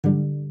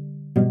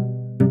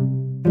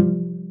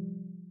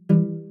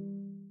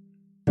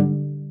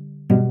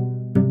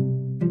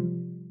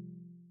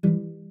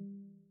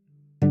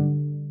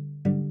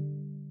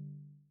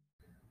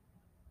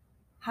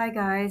Hi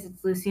guys,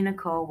 it's Lucy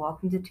Nicole.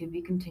 Welcome to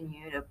Be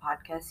Continued, a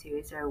podcast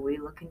series where we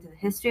look into the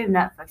history of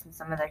Netflix and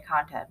some of their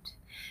content.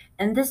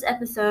 In this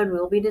episode,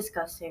 we'll be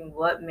discussing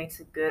what makes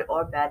a good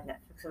or bad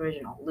Netflix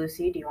original.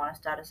 Lucy, do you want to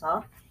start us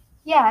off?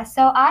 Yeah,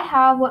 so I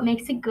have what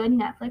makes a good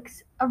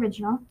Netflix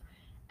original.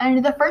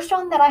 And the first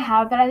one that I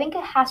have that I think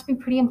it has to be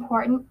pretty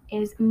important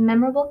is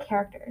memorable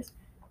characters.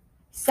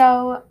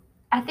 So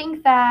I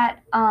think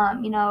that,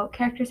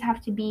 characters have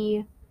to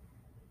be,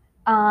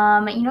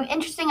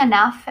 interesting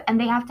enough and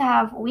they have to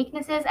have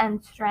weaknesses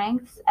and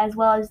strengths as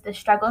well as the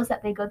struggles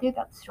that they go through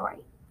that story.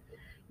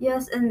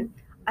 Yes, and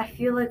I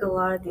feel like a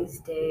lot of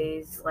these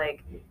days,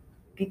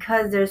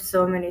 because there's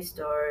so many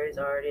stories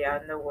already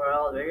out in the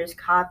world, we're just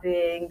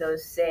copying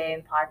those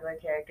same popular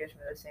characters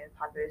from those same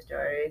popular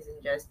stories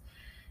and just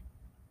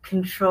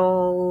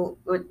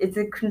it's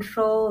a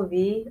control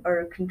V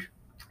or control.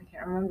 I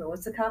can't remember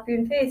what's the copy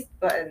and paste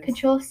buttons.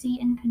 Control C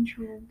and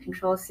Control V.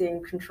 Control C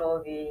and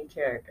Control V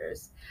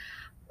characters.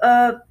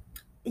 Uh,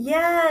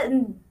 yeah,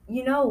 and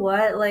you know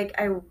what?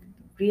 I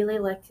really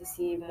like to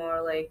see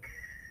more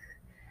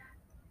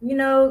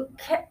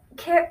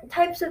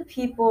types of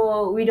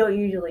people we don't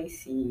usually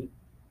see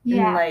in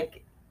Yeah.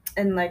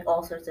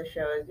 all sorts of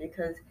shows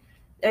because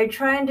they're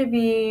trying to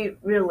be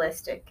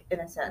realistic in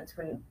a sense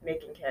when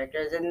making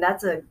characters, and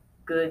that's a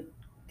good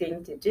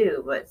thing to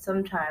do. But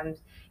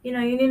sometimes, you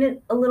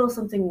need a little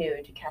something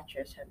new to catch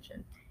your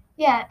attention.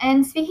 Yeah,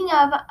 and speaking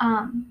of,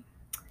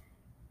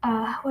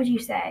 what'd you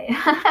say?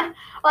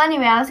 Well,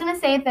 anyway, I was gonna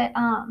say that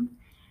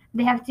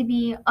they have to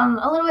be a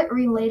little bit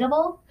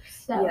relatable.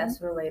 So Yes,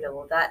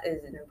 relatable. That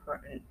is an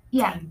important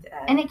yeah, thing to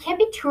add. and it can't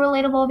be too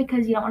relatable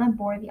because you don't want to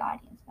bore the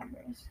audience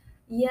members.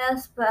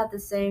 Yes, but at the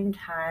same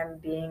time,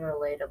 being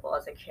relatable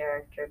as a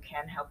character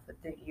can help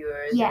with the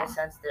viewers in Yeah. a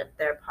sense that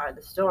they're part of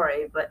the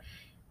story. But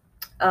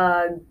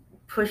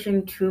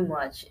pushing too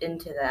much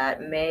into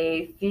that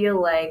may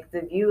feel like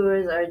the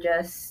viewers are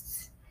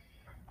just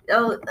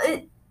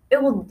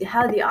it will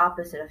have the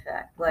opposite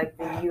effect. Like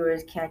the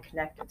viewers can't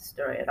connect with the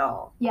story at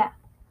all. Yeah.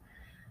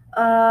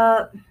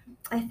 I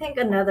think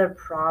another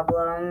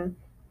problem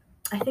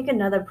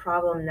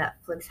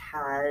Netflix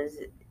has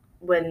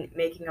when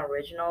making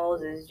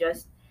originals is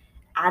just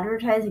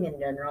advertising in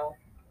general.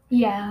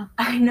 Yeah.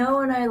 I know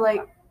when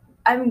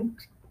I'm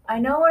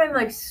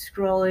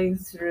scrolling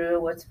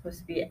through what's supposed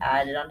to be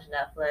added onto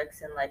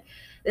Netflix, and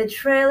the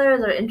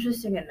trailers are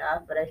interesting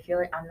enough, but I feel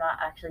like I'm not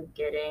actually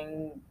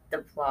getting the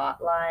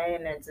plot line,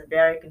 and it's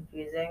very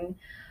confusing.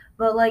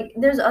 But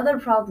there's other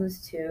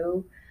problems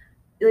too.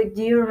 Do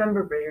you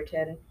remember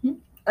Bridgerton? Hmm?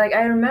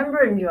 I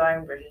remember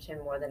enjoying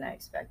Bridgerton more than I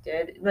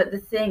expected, but the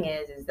thing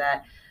is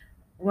that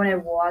when I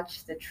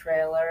watched the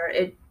trailer,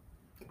 it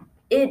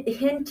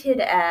hinted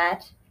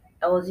at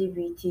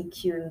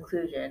LGBTQ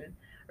inclusion,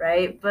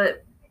 right?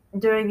 But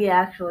during the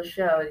actual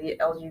show, the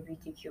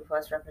LGBTQ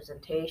plus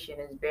representation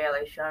is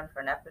barely shown for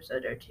an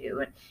episode or two,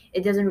 and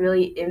it doesn't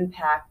really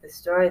impact the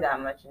story that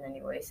much in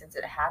any way since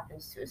it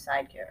happens to a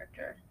side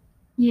character.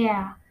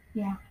 Yeah.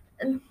 Yeah.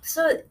 And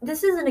so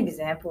this is an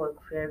example of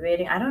queer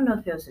baiting. I don't know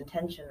if it was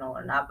intentional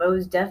or not, but it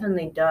was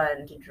definitely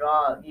done to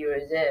draw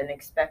viewers in,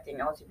 expecting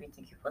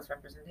LGBTQ plus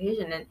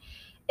representation. And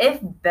if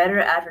better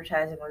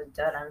advertising was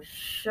done, I'm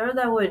sure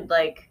that would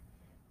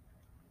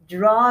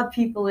draw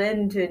people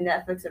into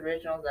Netflix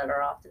originals that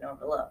are often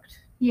overlooked.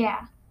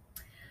 Yeah.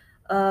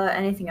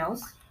 Anything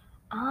else?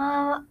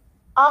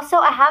 Also,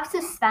 I have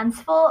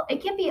suspenseful.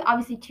 It can be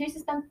obviously too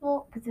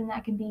suspenseful because then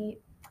that can be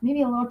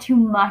maybe a little too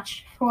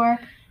much for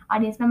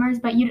audience members.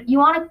 But you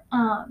want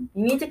to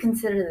You need to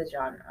consider the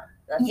genre.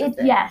 That's the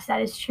thing. Yes,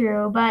 that is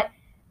true. But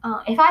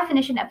if I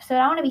finish an episode,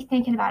 I want to be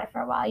thinking about it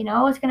for a while. You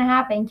know what's gonna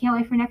happen. Can't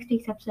wait for next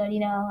week's episode.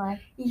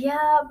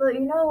 Yeah, but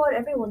you know what?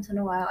 Every once in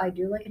a while, I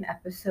do an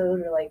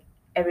episode where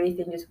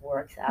everything just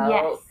works out.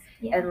 Yes.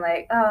 Yeah. And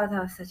oh,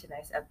 that was such a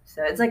nice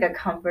episode. It's like a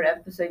comfort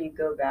episode you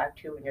go back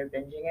to when you're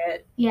binging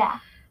it. Yeah.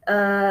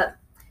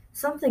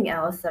 Something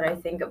else that I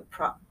think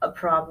a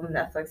problem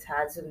Netflix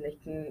has in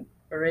making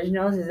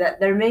originals is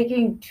that they're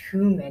making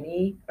too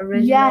many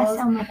originals. Yes.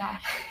 Oh my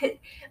gosh.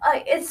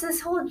 It's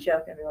this whole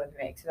joke everyone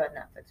makes about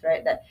Netflix,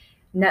 right? That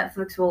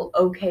Netflix will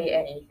okay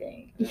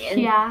anything.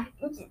 Yeah.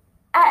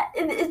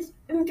 It's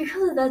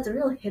because of that, it's a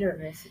real hit or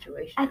miss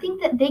situation. I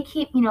think that they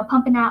keep,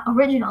 pumping out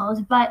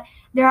originals, but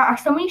there are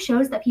so many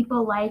shows that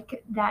people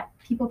like that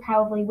people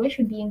probably wish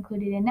would be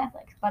included in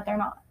Netflix, but they're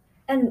not.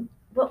 And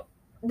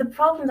the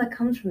problem that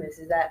comes from this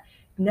is that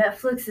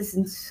Netflix is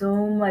in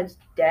so much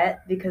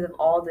debt because of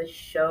all the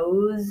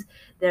shows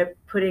they're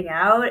putting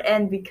out,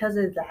 and because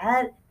of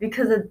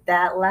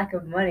that lack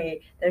of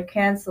money, they're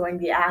canceling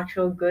the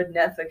actual good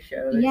Netflix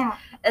shows. Yeah.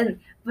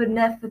 But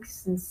Netflix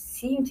doesn't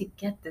seem to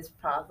get this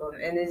problem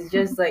and is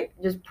just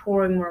just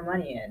pouring more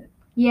money in.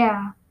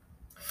 Yeah.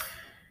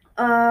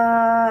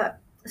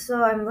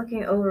 So I'm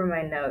looking over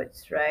my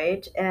notes,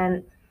 right?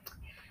 And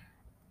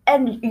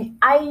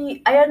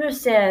I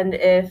understand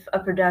if a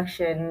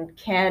production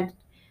can't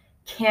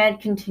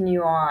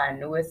continue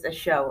on with a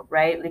show,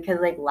 right? Because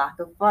lack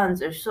of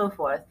funds or so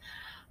forth.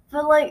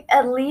 But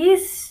at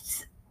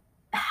least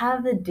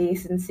have the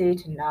decency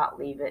to not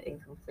leave it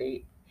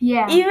incomplete.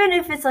 Yeah. Even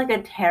if it's like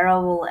a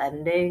terrible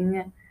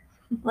ending,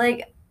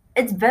 like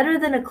it's better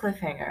than a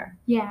cliffhanger.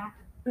 Yeah.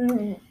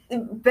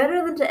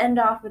 Better than to end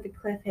off with a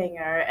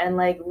cliffhanger and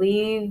like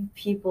leave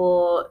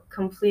people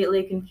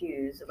completely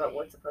confused about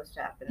what's supposed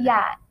to happen.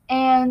 Yeah,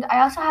 and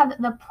I also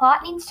have the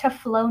plot needs to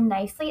flow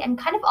nicely and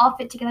kind of all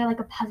fit together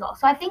like a puzzle.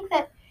 So I think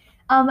that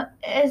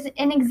as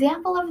an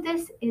example of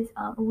this is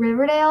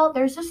Riverdale.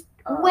 There's just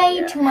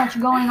way too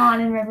much going on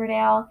in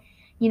Riverdale.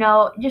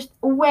 Just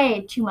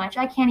way too much.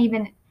 I can't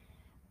even.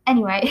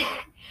 Anyway,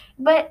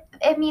 but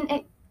I mean,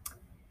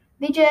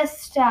 they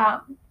just.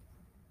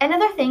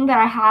 Another thing that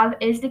I have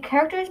is the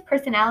characters'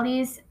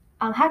 personalities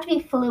have to be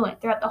fluent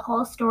throughout the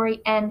whole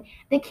story, and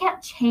they can't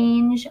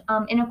change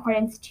in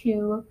accordance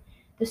to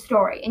the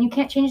story. And you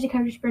can't change the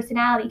character's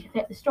personality to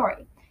fit the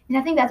story. And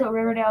I think that's what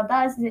Riverdale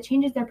does, is it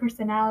changes their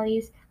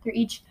personalities through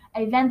each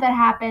event that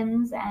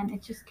happens, and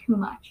it's just too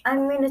much. I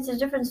mean, it's a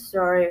different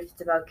story if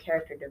it's about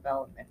character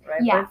development,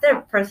 right? Yeah. But if their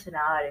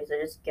personalities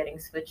are just getting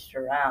switched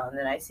around,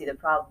 then I see the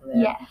problem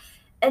there. Yes.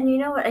 And you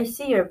know what? I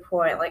see your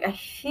point. Like, I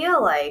feel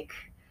like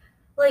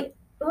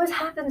what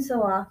happens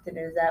so often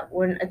is that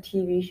when a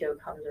TV show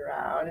comes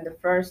around, the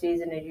first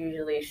season is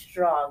usually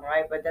strong,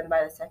 right? But then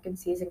by the second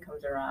season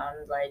comes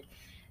around, like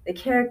the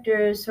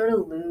characters sort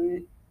of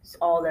lose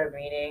all their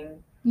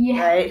meaning,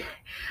 right?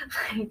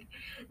 Like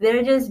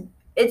they're just,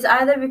 it's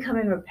either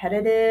becoming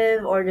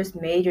repetitive or just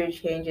major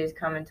changes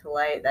come into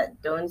light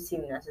that don't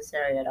seem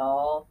necessary at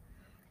all.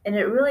 And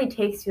it really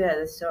takes you out of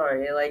the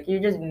story. Like you're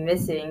just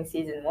missing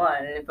season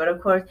 1, but of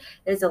course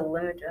there's a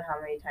limit to how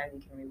many times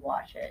you can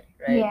rewatch it,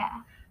 right? Yeah.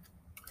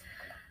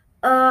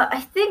 I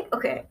think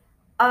okay.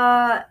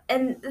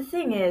 And the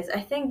thing is,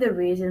 I think the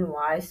reason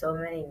why so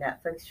many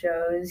Netflix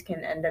shows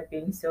can end up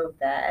being so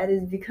bad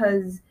is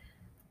because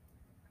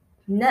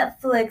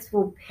Netflix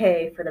will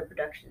pay for the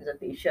productions of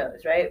these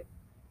shows, right?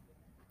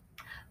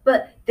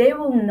 But they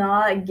will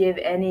not give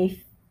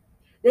any.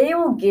 They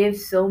will give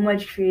so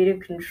much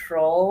creative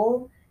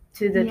control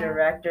to the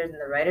directors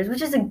and the writers,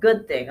 which is a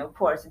good thing, of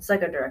course. It's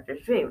like a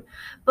director's dream.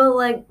 But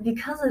like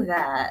because of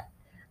that,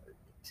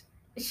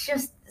 it's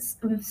just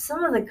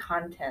some of the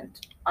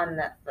content on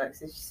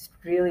Netflix is just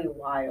really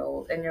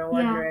wild, and you're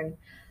wondering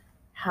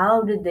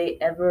how did they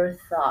ever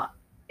thought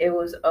it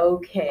was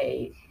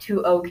okay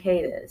to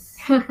okay this?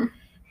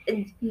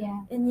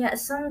 And yet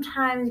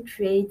sometimes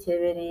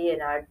creativity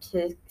and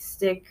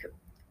artistic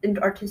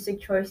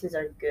choices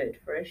are good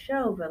for a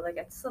show, but like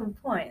at some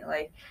point,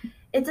 like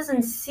it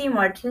doesn't seem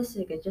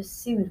artistic, it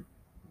just seems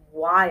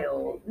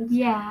wild.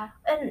 Yeah.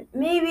 And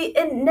maybe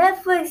in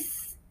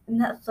Netflix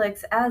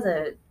as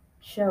a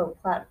show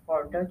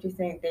platform, don't you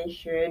think they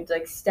should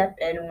like step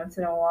in once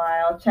in a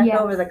while, check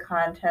over the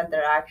content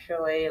they're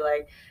actually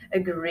like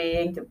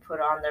agreeing to put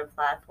on their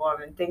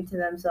platform and think to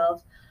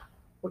themselves,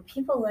 would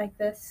people like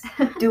this?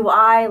 Do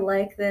I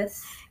like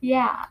this?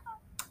 Yeah.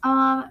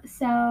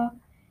 So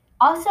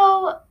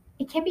also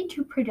it can't be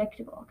too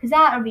predictable, because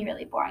that would be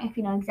really boring if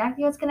you know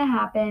exactly what's gonna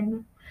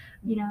happen.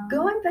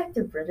 Going back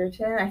to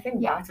Bridgerton, I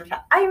think that's what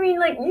I mean.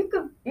 Like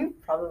you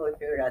probably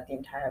figured out the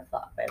entire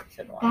plot by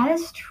episode 1. That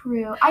is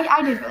true.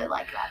 I did really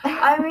like that.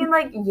 I mean,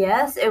 like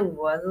yes, it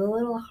was a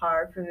little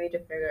hard for me to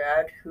figure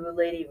out who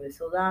Lady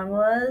Whistledown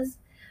was,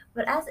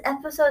 but as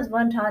episodes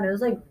went on, it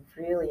was like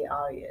really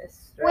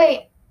obvious. Right?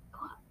 Wait,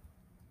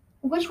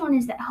 which one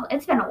is that?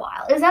 It's been a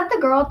while. Is that the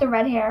girl with the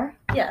red hair?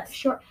 Yes.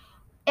 Sure.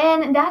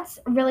 And that's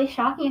really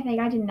shocking. I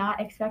think I did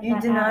not expect that. You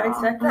did not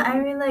expect that? I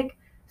mean, like,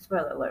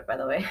 spoiler alert, by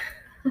the way.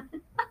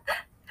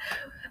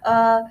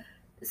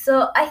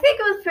 So I think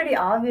it was pretty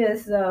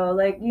obvious, though.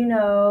 Like,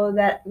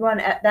 that one,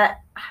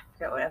 that I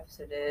forgot what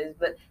episode it is,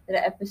 but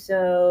that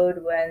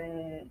episode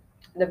when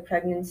the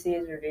pregnancy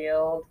is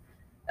revealed.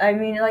 I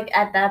mean, like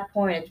at that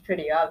point, it's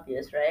pretty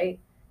obvious, right?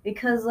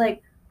 Because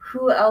like,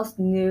 who else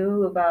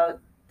knew about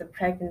the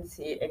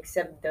pregnancy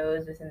except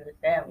those within the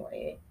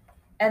family?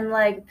 And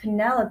like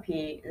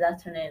Penelope,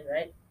 that's her name,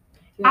 right?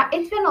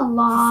 It's been a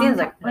long. Seems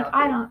like Penelope.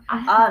 I don't.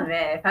 Oh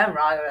man, if I'm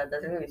wrong about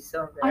this, I'm gonna be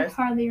so embarrassed.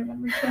 I hardly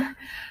remember.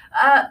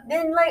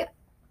 And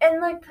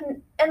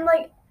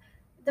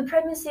the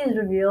pregnancy is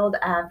revealed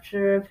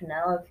after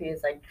Penelope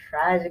is like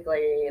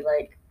tragically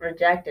like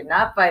rejected,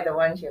 not by the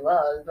one she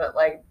loves, but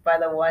like by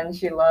the one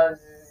she loves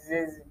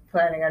is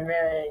planning on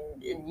marrying,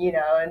 and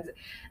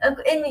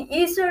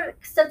you sort of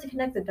start to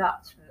connect the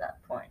dots from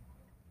that point.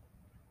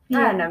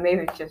 I don't know,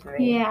 maybe it's just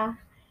me. Yeah.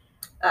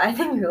 I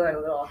think we went a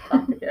little off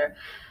topic here.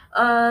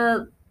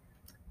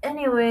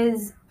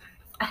 Anyways,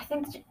 I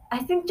think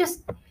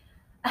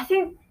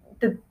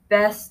the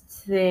best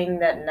thing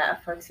that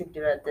Netflix could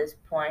do at this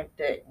point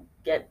to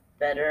get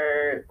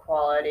better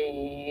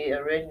quality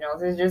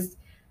originals is just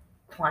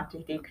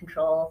quantity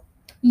control.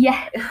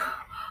 Yeah.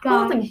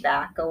 Holding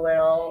back a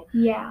little.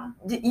 Yeah.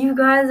 You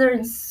guys are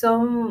in so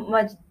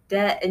much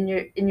debt, and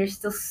you're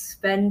still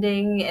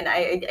spending, and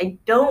I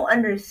don't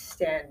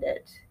understand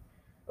it.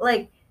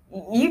 Like,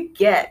 you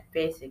get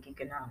basic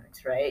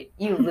economics, right?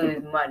 You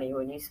lose money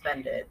when you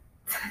spend it.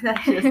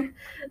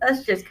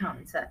 That's just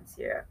common sense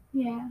here.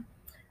 Yeah.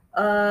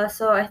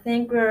 So I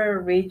think we're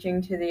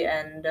reaching to the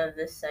end of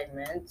this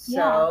segment. Yeah.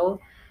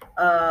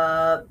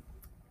 So,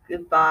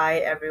 goodbye,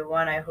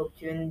 everyone. I hope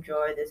you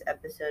enjoy this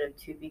episode of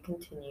To Be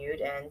Continued,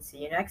 and see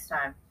you next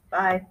time.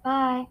 Bye.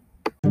 Bye.